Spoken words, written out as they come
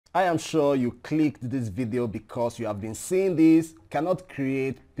I am sure you clicked this video because you have been seeing this cannot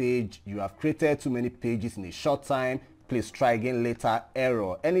create page. You have created too many pages in a short time. Please try again later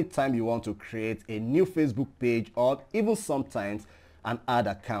error. Anytime you want to create a new Facebook page or even sometimes an ad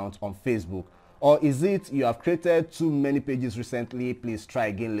account on Facebook. Or is it you have created too many pages recently? Please try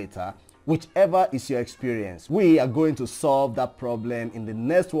again later. Whichever is your experience, we are going to solve that problem in the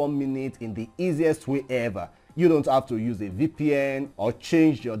next 1 minute in the easiest way ever. You don't have to use a VPN or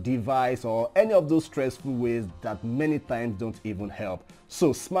change your device or any of those stressful ways that many times don't even help.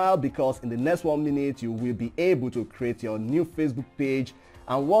 So smile, because in the next 1 minute you will be able to create your new Facebook page.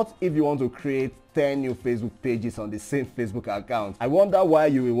 And what if you want to create 10 new Facebook pages on the same Facebook account? I wonder why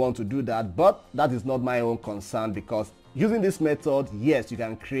you will want to do that, but that is not my own concern, because using this method, yes, you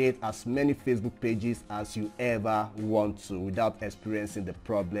can create as many Facebook pages as you ever want to without experiencing the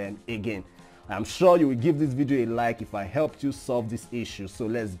problem again. I'm sure you will give this video a like if I helped you solve this issue. So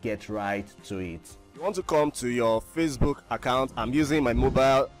let's get right to it. You want to come to your Facebook account. I'm using my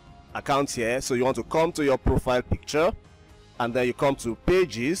mobile account here. So you want to come to your profile picture and then you come to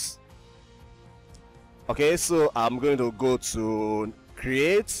pages. Okay, so I'm going to go to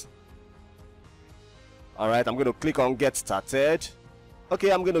create. All right, I'm going to click on get started.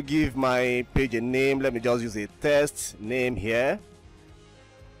 Okay, I'm going to give my page a name. Let me just use a test name here.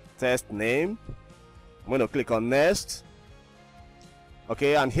 Test name. I'm going to click on next.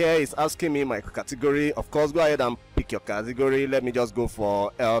 Okay, and here it's asking me my category. Of course, go ahead and pick your category. Let me just go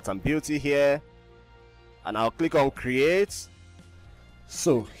for health and beauty here, and I'll click on create.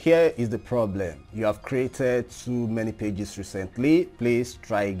 So here is the problem. You have created too many pages recently. Please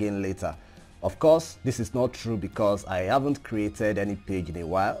try again later. Of course, this is not true because I haven't created any page in a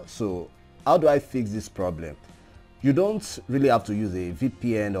while. So how do I fix this problem? You don't really have to use a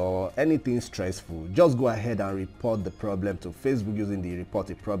VPN or anything stressful. Just go ahead and report the problem to Facebook using the report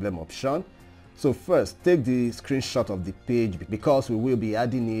a problem option. So first, take the screenshot of the page because we will be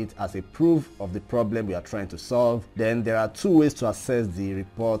adding it as a proof of the problem we are trying to solve. Then there are two ways to access the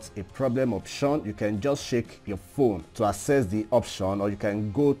report a problem option. You can just shake your phone to access the option, or you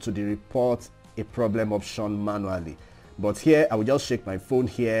can go to the report a problem option manually. But here I will just shake my phone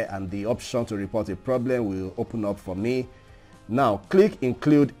here and the option to report a problem will open up for me. Now click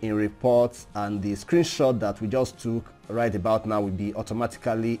include in reports and the screenshot that we just took right about now will be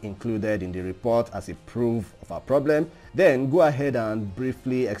automatically included in the report as a proof of our problem. Then go ahead and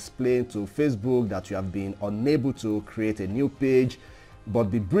briefly explain to Facebook that you have been unable to create a new page,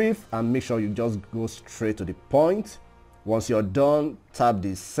 but be brief and make sure you just go straight to the point. Once you're done, tap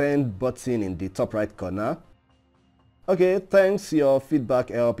the send button in the top right corner. Okay, thanks, your feedback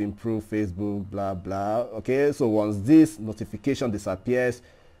help improve Facebook, blah blah. Okay, so once this notification disappears,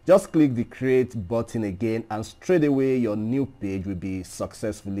 just click the create button again and straight away your new page will be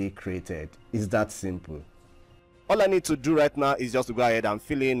successfully created. It's that simple. All I need to do right now is just to go ahead and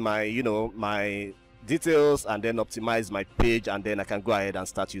fill in my, my details and then optimize my page, and then I can go ahead and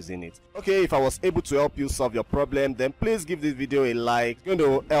start using it. Okay, if I was able to help you solve your problem, then please give this video a like. It's going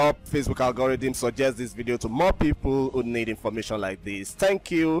to help Facebook algorithm suggest this video to more people who need information like this.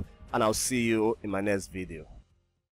 Thank you, and I'll see you in my next video.